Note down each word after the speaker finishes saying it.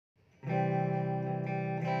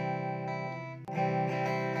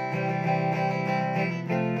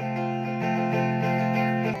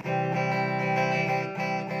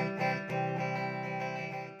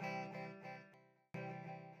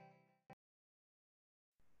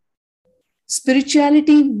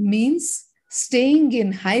Spirituality means staying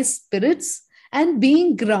in high spirits and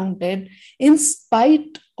being grounded in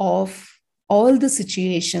spite of all the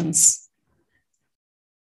situations.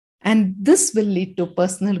 And this will lead to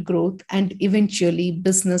personal growth and eventually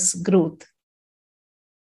business growth.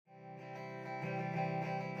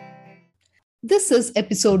 This is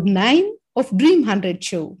episode 9 of Dream 100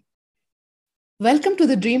 Show. Welcome to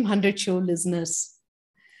the Dream 100 Show, listeners.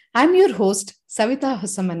 I'm your host, Savita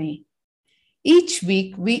Hosamane. Each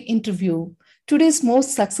week, we interview today's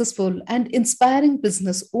most successful and inspiring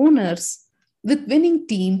business owners with winning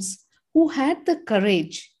teams who had the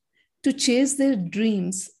courage to chase their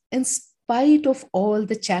dreams in spite of all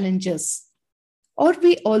the challenges. Or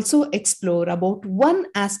we also explore about one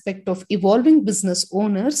aspect of evolving business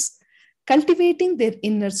owners cultivating their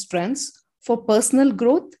inner strengths for personal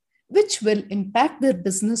growth, which will impact their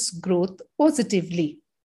business growth positively.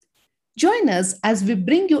 Join us as we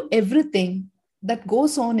bring you everything that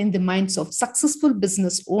goes on in the minds of successful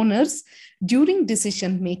business owners during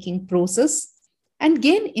decision-making process and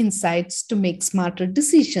gain insights to make smarter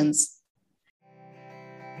decisions.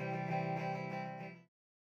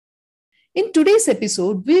 In today's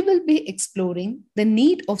episode, we will be exploring the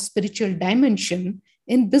need of spiritual dimension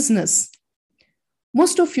in business.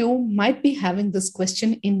 Most of you might be having this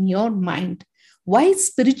question in your mind. Why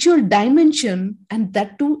spiritual dimension, and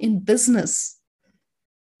that too in business?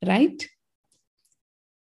 Right?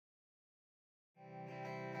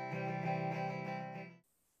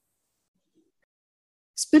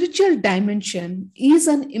 Spiritual dimension is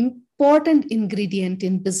an important ingredient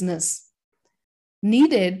in business,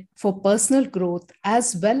 needed for personal growth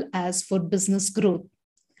as well as for business growth.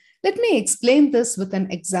 Let me explain this with an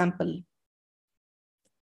example.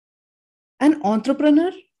 An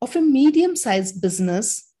entrepreneur of a medium-sized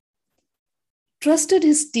business trusted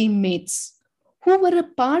his teammates who were a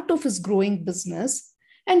part of his growing business,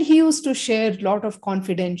 and he used to share a lot of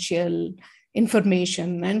confidential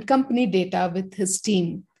information and company data with his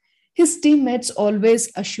team. His teammates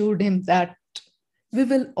always assured him that we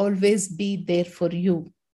will always be there for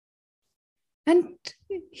you. And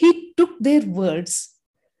he took their words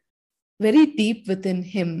very deep within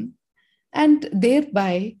him, and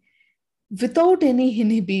thereby, without any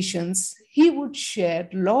inhibitions, he would share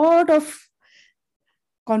a lot of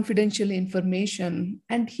confidential information,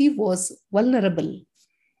 and he was vulnerable.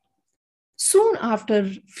 Soon after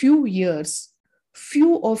few years,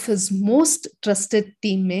 few of his most trusted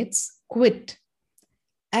teammates quit,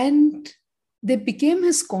 and they became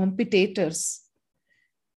his competitors.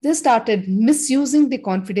 They started misusing the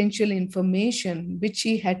confidential information which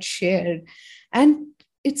he had shared, and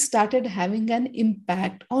it started having an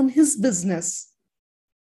impact on his business.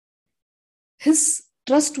 His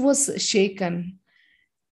trust was shaken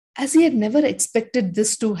as he had never expected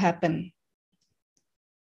this to happen.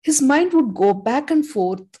 His mind would go back and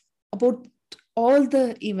forth about all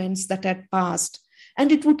the events that had passed,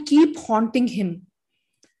 and it would keep haunting him.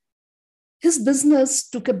 His business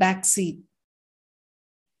took a backseat.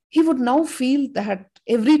 He would now feel that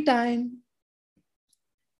every time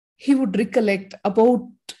he would recollect about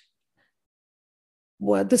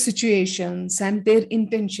what the situations and their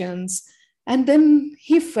intentions, and then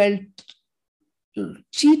he felt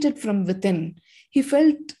cheated from within. He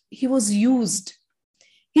felt he was used.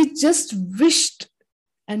 He just wished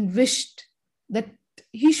and wished that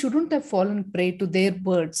he shouldn't have fallen prey to their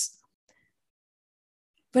words.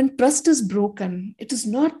 When trust is broken, it is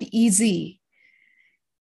not easy.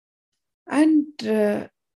 And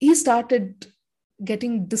he started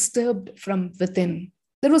getting disturbed from within.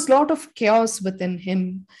 There was a lot of chaos within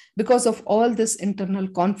him because of all these internal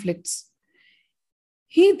conflicts.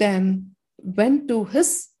 He then went to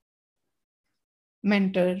his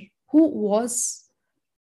mentor, who was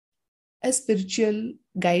a spiritual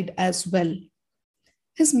guide as well.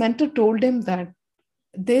 His mentor told him that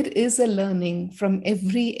there is a learning from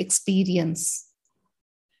every experience.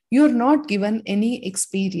 You're not given any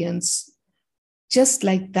experience just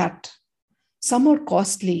like that. Some are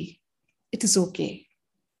costly. It is okay.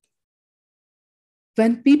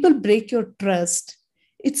 When people break your trust,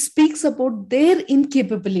 it speaks about their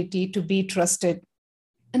incapability to be trusted.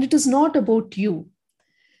 And it is not about you.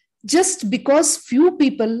 Just because few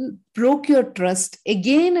people broke your trust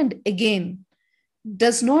again and again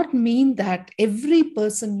does not mean that every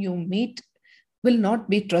person you meet will not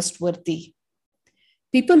be trustworthy.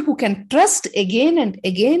 People who can trust again and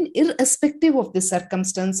again, irrespective of the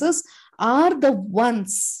circumstances, are the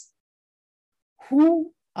ones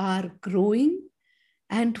who are growing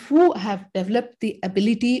and who have developed the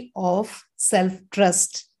ability of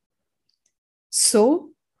self-trust.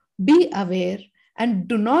 So be aware And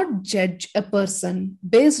do not judge a person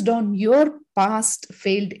based on your past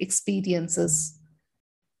failed experiences.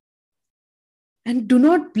 And do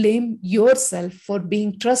not blame yourself for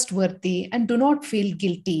being trustworthy and do not feel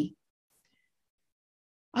guilty.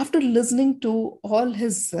 After listening to all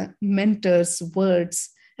his mentors'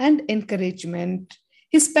 words and encouragement,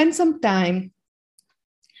 he spent some time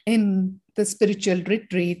in the spiritual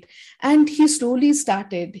retreat and he slowly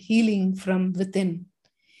started healing from within.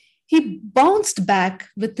 He bounced back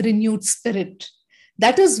with renewed spirit.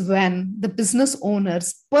 That is when the business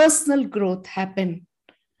owner's personal growth happened.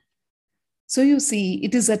 So you see,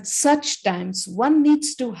 it is at such times one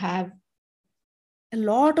needs to have a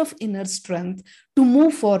lot of inner strength to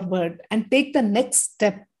move forward and take the next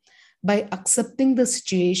step by accepting the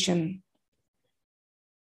situation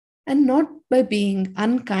and not by being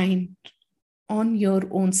unkind on your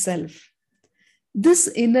own self. This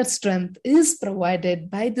inner strength is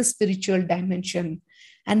provided by the spiritual dimension,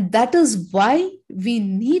 and that is why we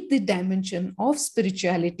need the dimension of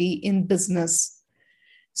spirituality in business.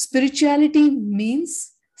 Spirituality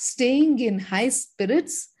means staying in high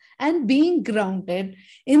spirits and being grounded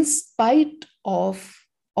in spite of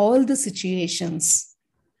all the situations.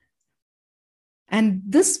 And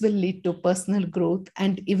this will lead to personal growth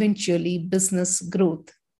and eventually business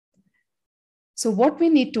growth. So, what we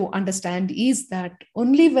need to understand is that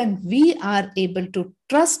only when we are able to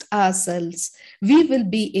trust ourselves, we will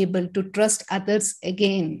be able to trust others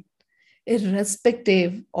again,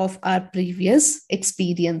 irrespective of our previous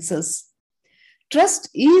experiences. Trust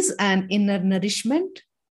is an inner nourishment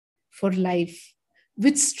for life,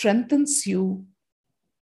 which strengthens you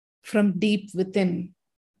from deep within.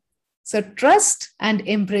 So, trust and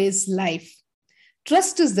embrace life.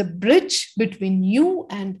 Trust is the bridge between you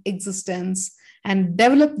and existence, and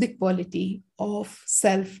develop the quality of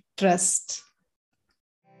self-trust.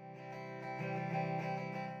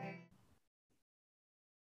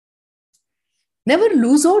 Never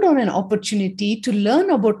lose out on an opportunity to learn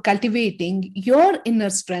about cultivating your inner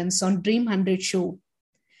strengths on Dream 100 Show.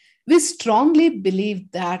 We strongly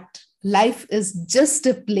believe that life is just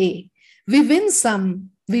a play. We win some,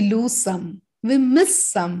 we lose some, we miss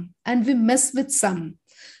some, and we mess with some.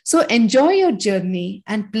 So enjoy your journey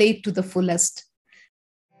and play to the fullest.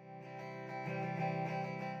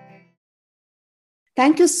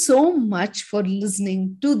 Thank you so much for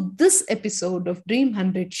listening to this episode of Dream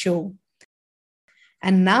 100 Show.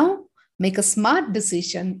 And now make a smart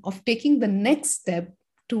decision of taking the next step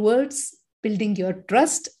towards building your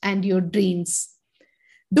trust and your dreams.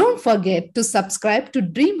 Don't forget to subscribe to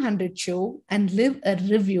Dream 100 Show and leave a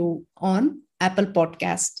review on Apple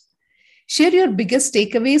Podcast. Share your biggest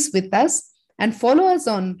takeaways with us and follow us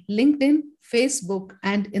on LinkedIn, Facebook,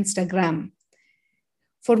 and Instagram.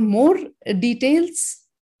 For more details,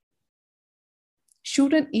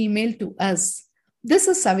 shoot an email to us. This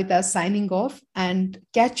is Savita signing off and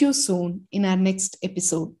catch you soon in our next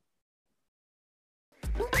episode.